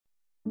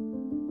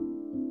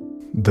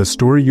The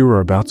story you are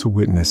about to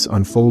witness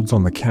unfolds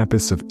on the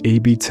campus of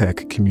AB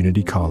Tech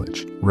Community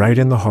College, right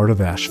in the heart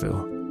of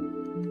Asheville.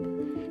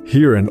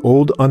 Here, an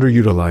old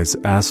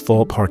underutilized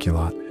asphalt parking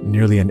lot,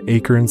 nearly an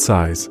acre in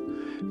size,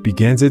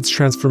 begins its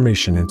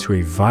transformation into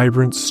a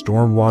vibrant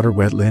stormwater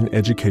wetland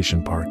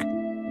education park.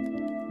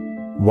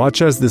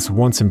 Watch as this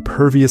once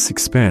impervious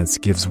expanse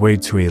gives way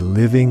to a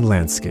living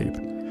landscape,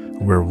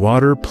 where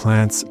water,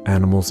 plants,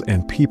 animals,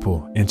 and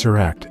people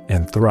interact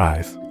and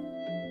thrive.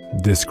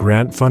 This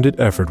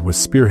grant-funded effort was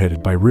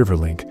spearheaded by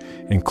Riverlink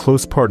in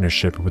close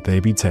partnership with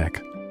AB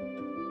Tech.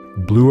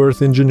 Blue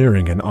Earth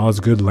Engineering and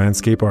Osgood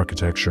Landscape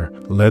Architecture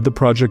led the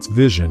project's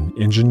vision,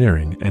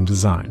 engineering, and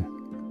design.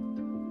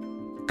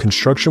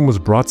 Construction was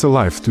brought to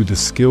life through the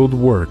skilled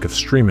work of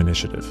Stream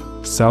Initiative,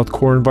 South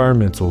Core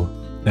Environmental,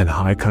 and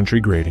High Country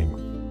Grading.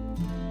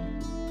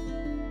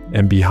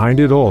 And behind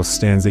it all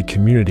stands a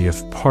community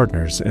of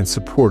partners and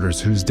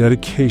supporters whose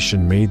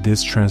dedication made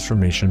this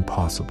transformation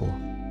possible.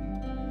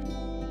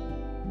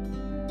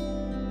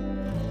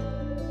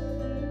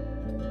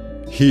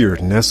 Here,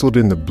 nestled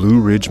in the Blue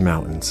Ridge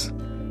Mountains,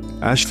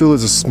 Asheville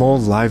is a small,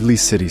 lively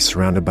city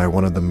surrounded by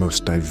one of the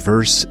most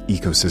diverse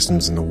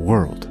ecosystems in the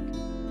world.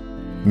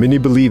 Many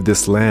believe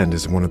this land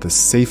is one of the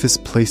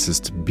safest places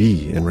to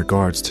be in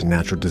regards to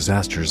natural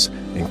disasters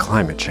and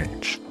climate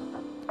change.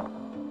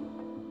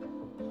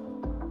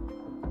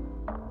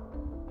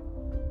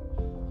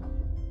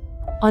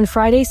 On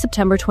Friday,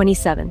 September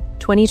 27,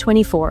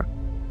 2024,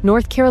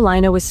 North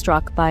Carolina was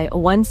struck by a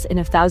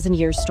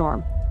once-in-a-thousand-year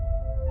storm.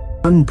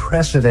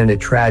 Unprecedented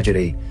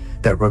tragedy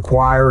that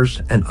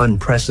requires an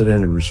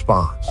unprecedented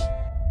response.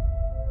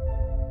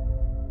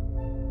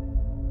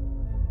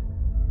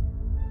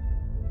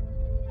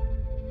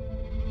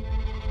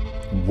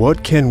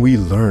 What can we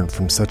learn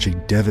from such a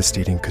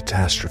devastating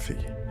catastrophe?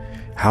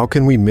 How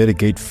can we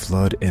mitigate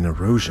flood and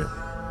erosion?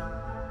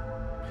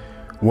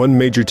 One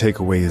major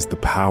takeaway is the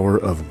power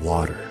of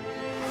water.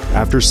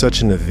 After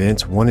such an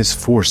event, one is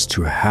forced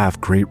to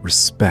have great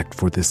respect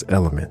for this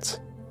element.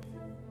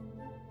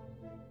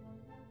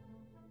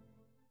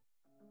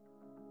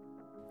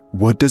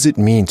 What does it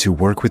mean to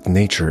work with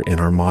nature in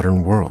our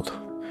modern world?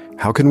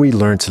 How can we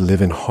learn to live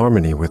in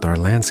harmony with our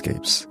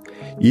landscapes,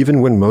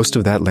 even when most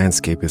of that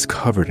landscape is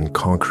covered in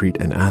concrete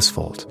and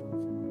asphalt?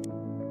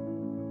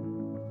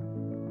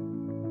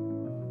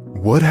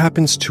 What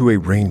happens to a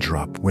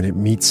raindrop when it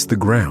meets the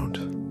ground?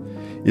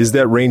 Is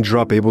that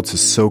raindrop able to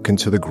soak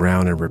into the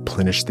ground and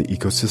replenish the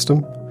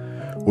ecosystem?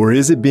 Or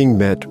is it being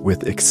met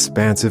with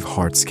expansive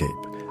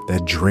hardscape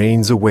that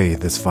drains away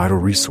this vital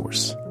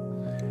resource?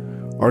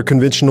 Our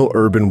conventional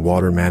urban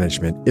water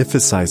management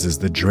emphasizes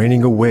the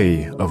draining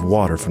away of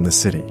water from the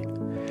city.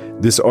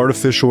 This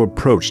artificial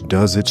approach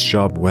does its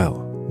job well,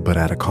 but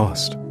at a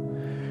cost.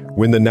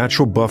 When the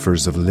natural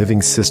buffers of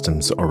living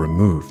systems are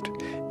removed,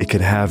 it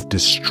could have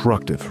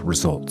destructive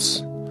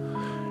results.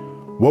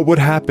 What would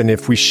happen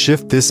if we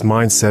shift this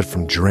mindset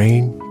from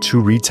drain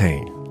to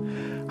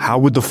retain? How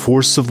would the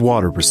force of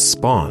water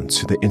respond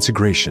to the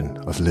integration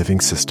of living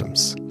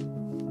systems?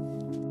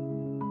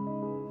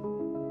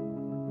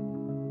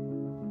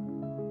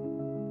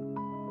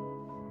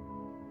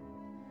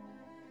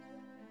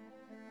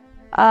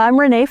 I'm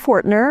Renee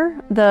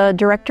Fortner, the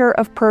Director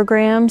of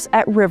Programs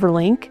at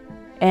Riverlink.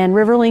 And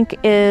Riverlink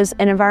is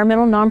an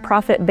environmental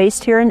nonprofit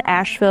based here in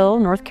Asheville,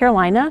 North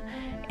Carolina.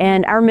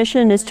 And our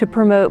mission is to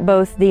promote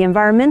both the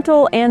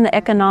environmental and the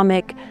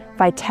economic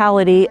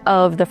vitality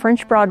of the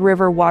French Broad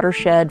River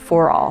watershed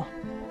for all.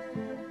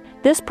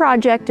 This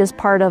project is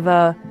part of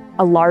a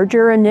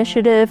larger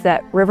initiative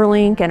that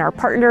Riverlink and our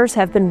partners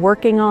have been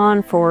working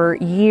on for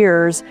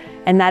years,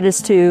 and that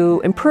is to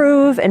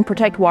improve and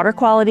protect water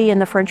quality in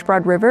the French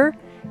Broad River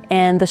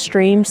and the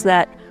streams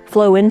that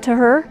flow into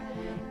her.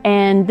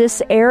 And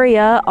this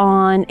area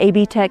on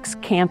AB Tech's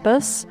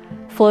campus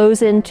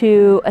flows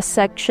into a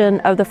section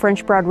of the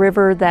French Broad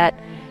River that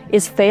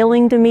is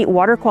failing to meet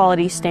water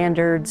quality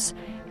standards.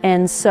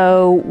 And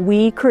so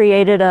we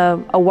created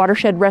a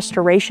watershed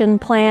restoration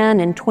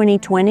plan in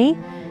 2020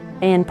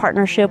 in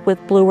partnership with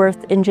Blue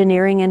Earth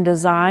Engineering and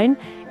Design.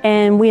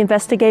 And we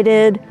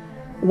investigated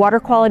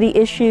water quality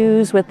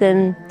issues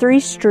within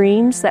 3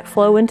 streams that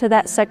flow into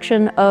that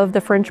section of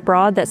the French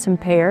Broad that's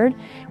impaired.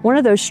 One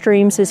of those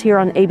streams is here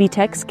on AB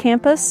Tech's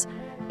campus.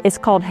 It's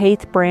called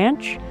Haith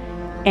Branch.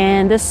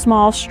 And this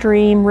small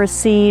stream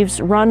receives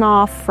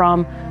runoff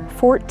from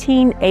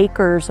 14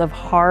 acres of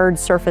hard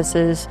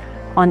surfaces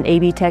on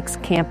AB Tech's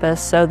campus.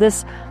 So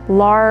this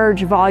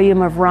large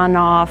volume of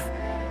runoff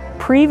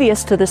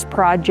previous to this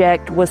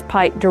project was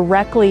piped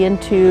directly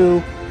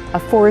into a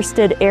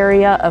forested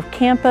area of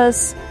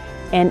campus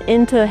and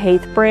into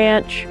Haith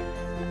Branch,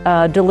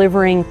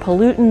 delivering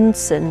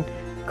pollutants and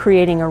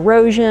creating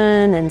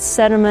erosion and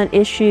sediment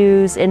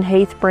issues in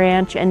Haith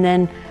Branch, and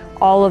then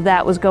all of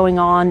that was going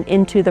on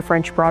into the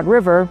French Broad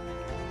River.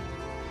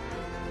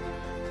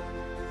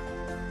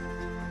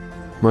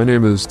 My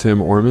name is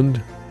Tim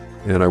Ormond,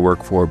 and I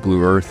work for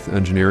Blue Earth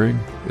Engineering.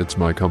 It's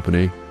my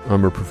company.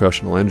 I'm a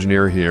professional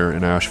engineer here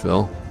in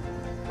Asheville.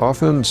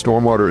 Often,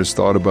 stormwater is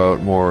thought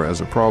about more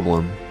as a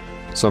problem,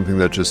 something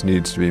that just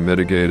needs to be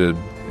mitigated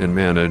and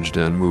managed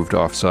and moved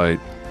off-site.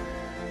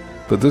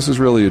 But this is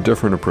really a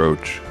different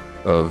approach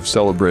of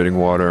celebrating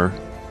water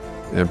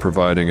and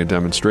providing a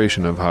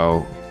demonstration of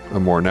how a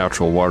more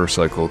natural water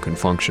cycle can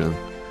function.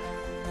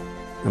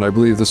 And I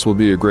believe this will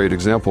be a great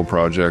example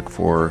project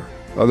for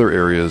other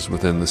areas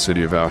within the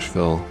city of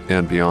Asheville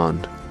and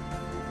beyond.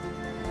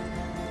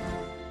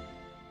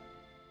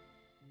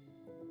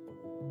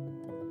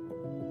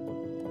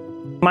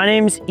 My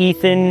name's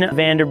Ethan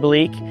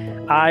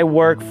Vanderbleek. I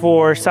work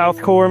for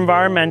South Core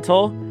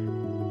Environmental.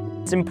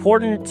 It's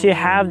important to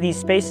have these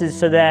spaces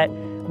so that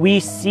we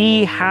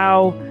see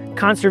how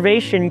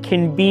conservation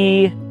can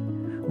be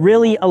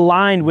really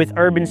aligned with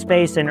urban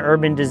space and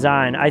urban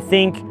design. I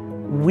think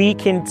we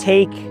can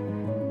take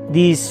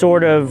these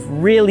sort of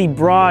really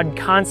broad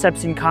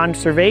concepts in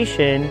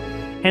conservation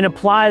and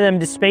apply them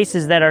to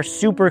spaces that are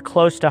super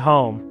close to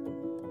home.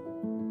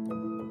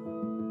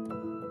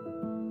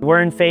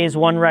 We're in phase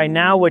 1 right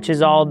now, which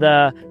is all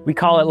we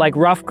call it like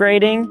rough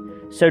grading.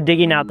 So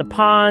digging out the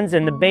ponds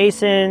and the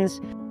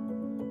basins.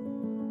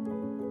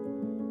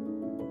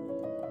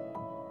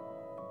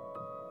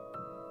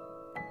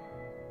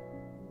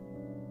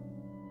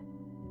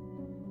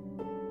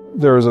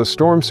 There was a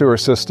storm sewer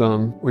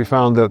system. We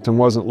found that it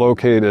wasn't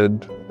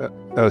located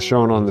as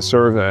shown on the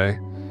survey.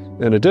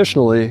 And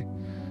additionally,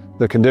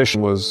 the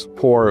condition was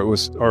poor. It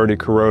was already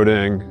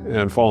corroding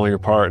and falling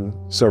apart in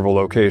several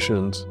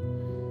locations.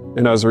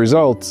 And as a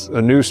result,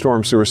 a new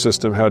storm sewer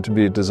system had to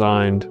be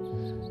designed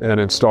and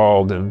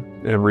installed and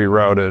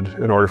rerouted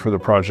in order for the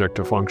project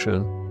to function.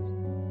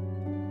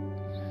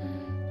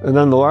 And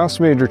then the last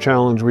major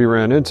challenge we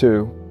ran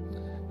into,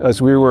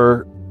 as we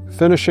were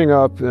finishing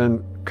up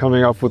and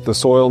coming up with the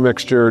soil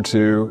mixture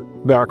to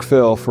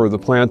backfill for the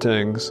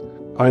plantings,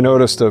 I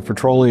noticed a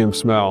petroleum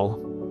smell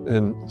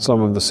in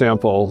some of the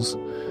samples.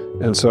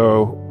 And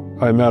so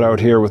I met out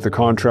here with the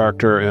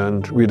contractor,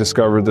 and we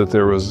discovered that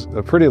there was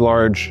a pretty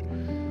large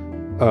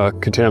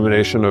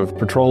contamination of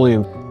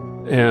petroleum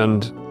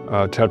and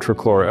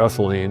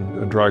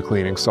tetrachloroethylene, a dry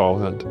cleaning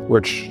solvent,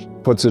 which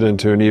puts it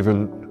into an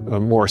even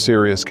more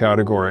serious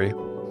category.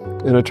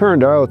 And it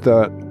turned out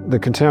that the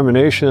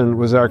contamination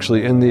was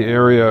actually in the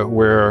area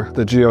where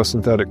the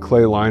geosynthetic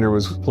clay liner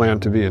was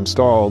planned to be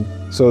installed.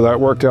 So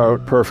that worked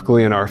out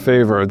perfectly in our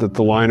favor, that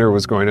the liner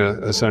was going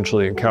to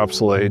essentially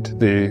encapsulate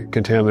the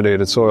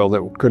contaminated soil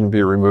that couldn't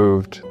be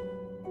removed.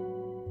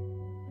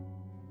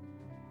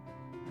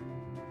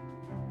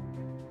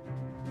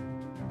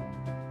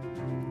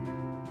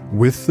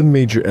 With the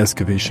major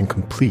excavation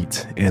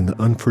complete and the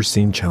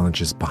unforeseen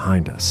challenges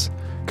behind us,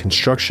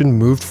 construction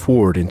moved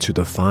forward into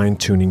the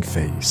fine-tuning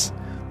phase,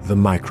 the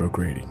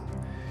micrograding.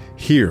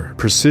 Here,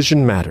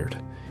 precision mattered.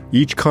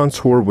 Each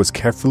contour was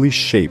carefully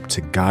shaped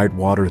to guide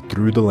water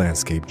through the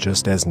landscape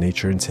just as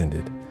nature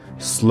intended,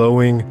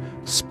 slowing,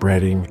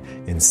 spreading,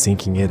 and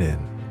sinking it in.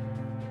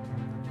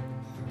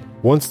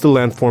 Once the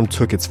landform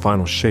took its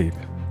final shape,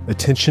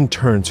 attention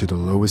turned to the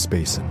lowest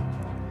basin,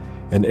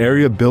 an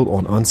area built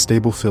on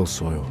unstable fill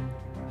soil.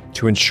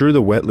 To ensure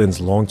the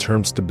wetland's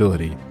long-term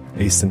stability,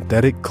 a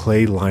synthetic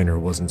clay liner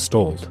was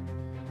installed.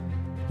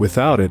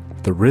 Without it,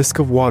 the risk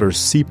of water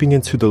seeping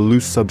into the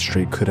loose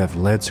substrate could have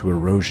led to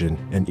erosion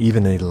and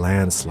even a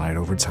landslide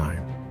over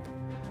time.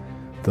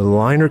 The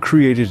liner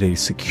created a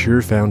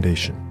secure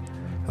foundation,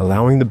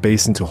 allowing the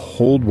basin to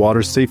hold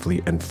water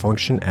safely and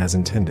function as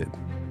intended.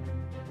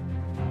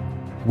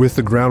 With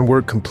the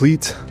groundwork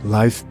complete,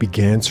 life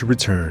began to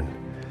return.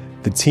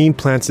 The team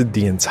planted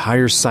the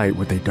entire site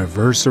with a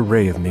diverse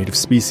array of native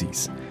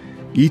species.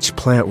 Each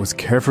plant was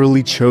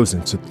carefully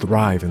chosen to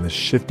thrive in the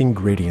shifting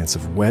gradients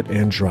of wet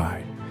and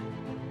dry.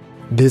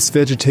 This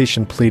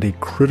vegetation played a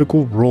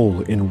critical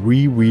role in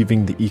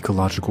reweaving the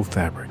ecological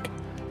fabric,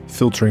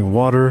 filtering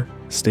water,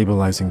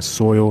 stabilizing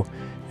soil,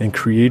 and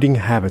creating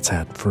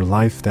habitat for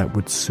life that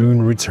would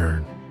soon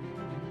return.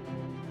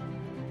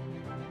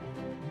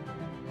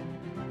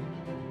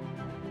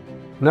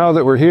 Now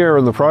that we're here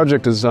and the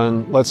project is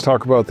done, let's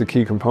talk about the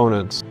key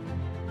components.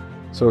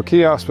 So a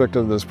key aspect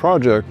of this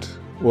project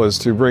was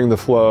to bring the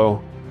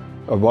flow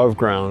above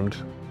ground.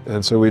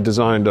 And so we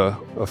designed a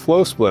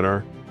flow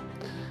splitter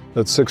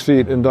that's 6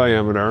 feet in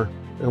diameter.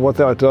 And what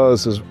that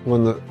does is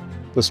when the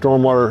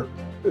stormwater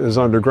is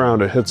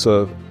underground, it hits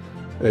a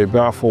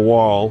baffle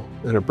wall,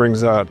 and it brings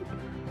that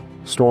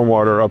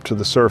stormwater up to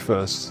the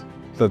surface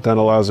that then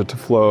allows it to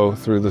flow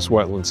through this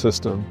wetland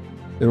system.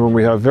 And when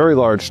we have very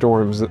large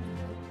storms,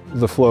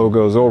 the flow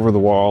goes over the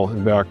wall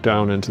and back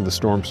down into the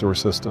storm sewer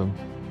system.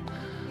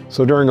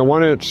 So during a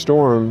 1-inch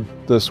storm,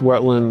 this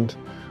wetland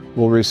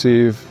will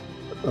receive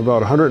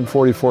about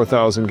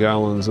 144,000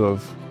 gallons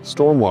of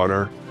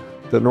stormwater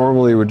that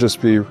normally would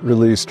just be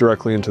released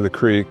directly into the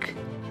creek,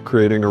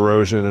 creating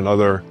erosion and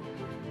other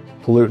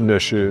pollutant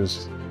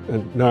issues.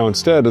 And now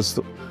instead,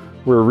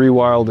 we're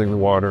rewilding the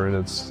water, and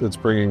it's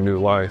bringing new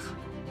life.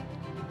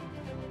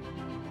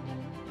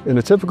 In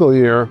a typical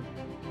year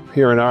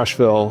here in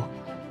Asheville,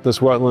 this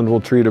wetland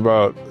will treat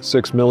about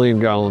 6 million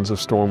gallons of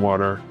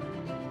stormwater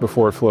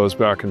before it flows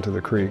back into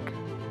the creek.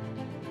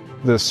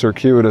 this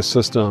circuitous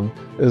system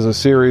is a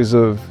series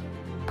of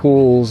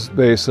pools,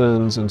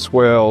 basins, and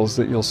swales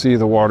that you'll see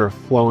the water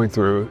flowing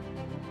through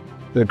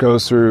that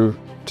goes through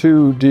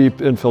 2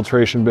 deep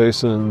infiltration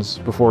basins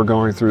before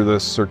going through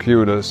this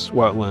circuitous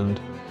wetland.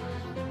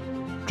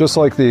 Just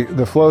like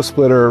the flow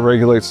splitter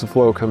regulates the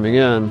flow coming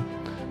in,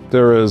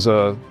 there is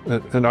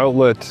an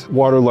outlet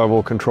water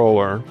level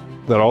controller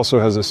that also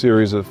has a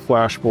series of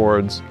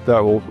flashboards that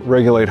will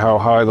regulate how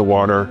high the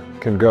water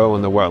can go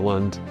in the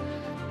wetland.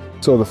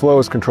 So the flow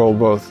is controlled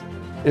both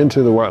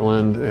into the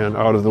wetland and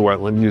out of the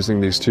wetland using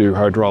these 2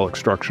 hydraulic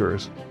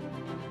structures.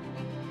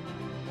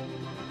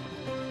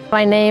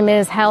 My name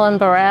is Helen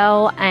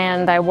Burrell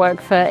and I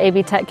work for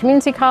AB Tech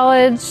Community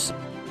College.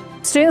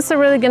 Students are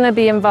really going to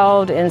be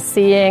involved in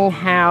seeing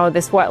how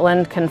this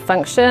wetland can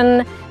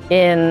function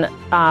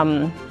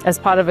as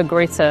part of a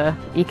greater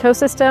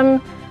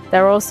ecosystem.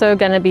 They're also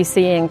going to be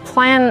seeing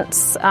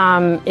plants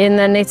in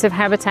their native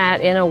habitat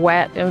in a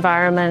wet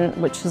environment,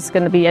 which is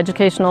going to be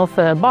educational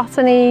for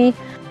botany.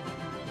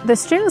 The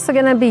students are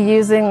going to be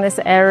using this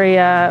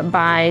area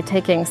by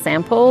taking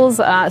samples,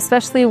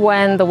 especially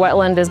when the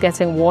wetland is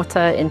getting water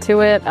into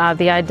it.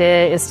 The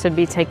idea is to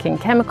be taking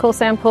chemical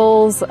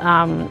samples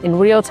in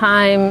real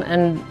time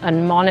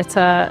and monitor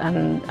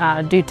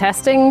and do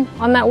testing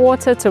on that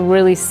water to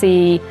really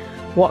see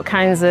what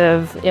kinds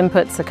of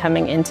inputs are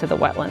coming into the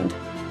wetland.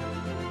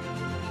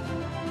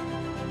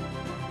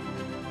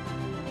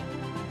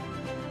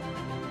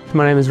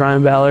 My name is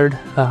Ryan Ballard.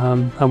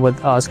 I'm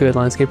with Osgood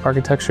Landscape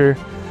Architecture.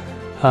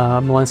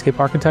 I'm a landscape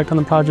architect on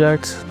the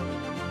project.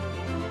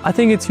 I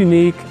think it's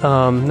unique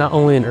not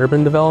only in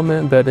urban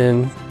development but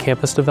in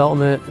campus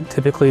development.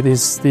 Typically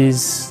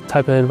these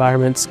type of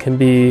environments can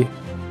be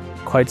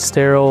quite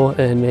sterile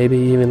and maybe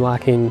even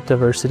lacking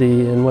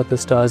diversity, and what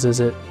this does is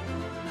it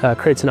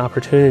creates an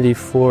opportunity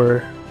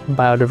for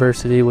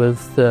biodiversity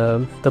with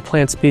the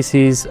plant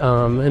species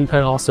and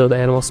also the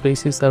animal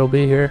species that'll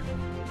be here.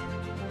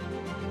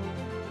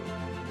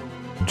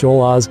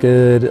 Joel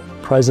Osgood,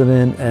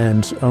 president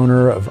and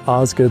owner of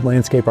Osgood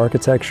Landscape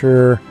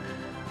Architecture.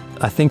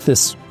 I think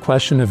this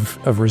question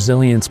of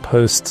resilience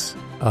post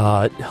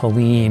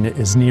Helene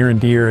is near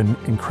and dear and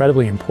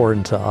incredibly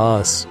important to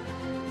us.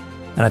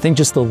 And I think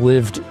just the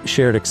lived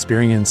shared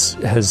experience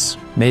has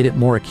made it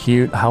more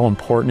acute how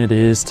important it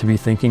is to be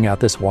thinking at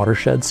this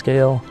watershed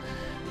scale.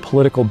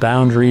 Political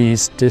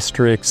boundaries,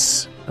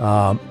 districts,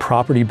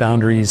 property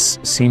boundaries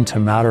seem to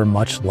matter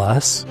much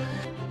less.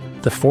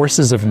 The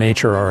forces of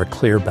nature are a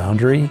clear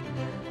boundary,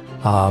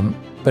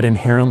 but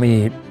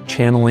inherently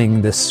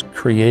channeling this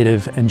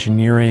creative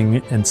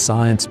engineering and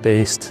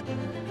science-based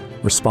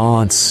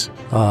response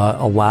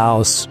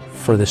allows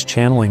for this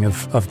channeling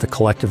of the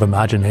collective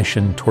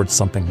imagination towards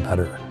something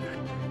better.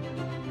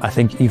 I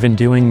think even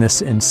doing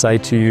this in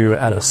situ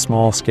at a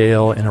small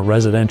scale in a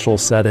residential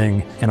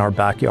setting in our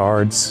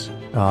backyards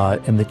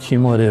and the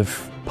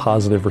cumulative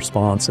positive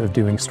response of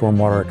doing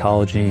stormwater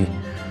ecology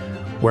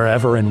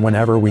wherever and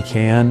whenever we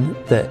can,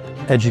 that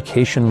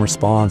education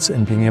response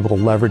and being able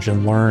to leverage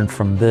and learn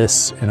from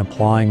this and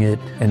applying it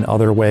in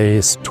other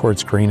ways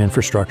towards green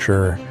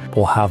infrastructure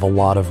will have a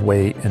lot of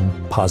weight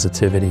and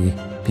positivity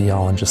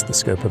beyond just the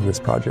scope of this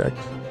project.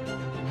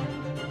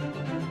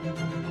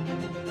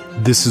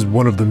 This is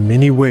one of the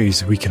many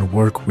ways we can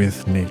work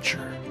with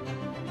nature.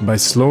 By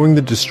slowing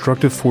the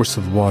destructive force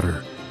of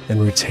water and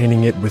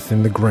retaining it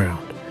within the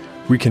ground,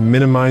 we can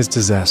minimize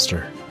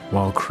disaster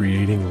while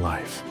creating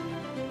life.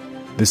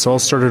 This all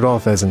started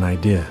off as an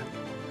idea.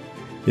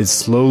 It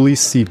slowly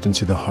seeped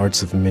into the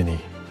hearts of many.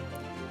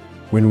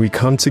 When we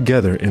come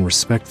together in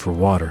respect for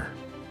water,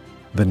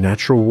 the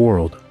natural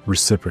world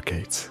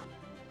reciprocates.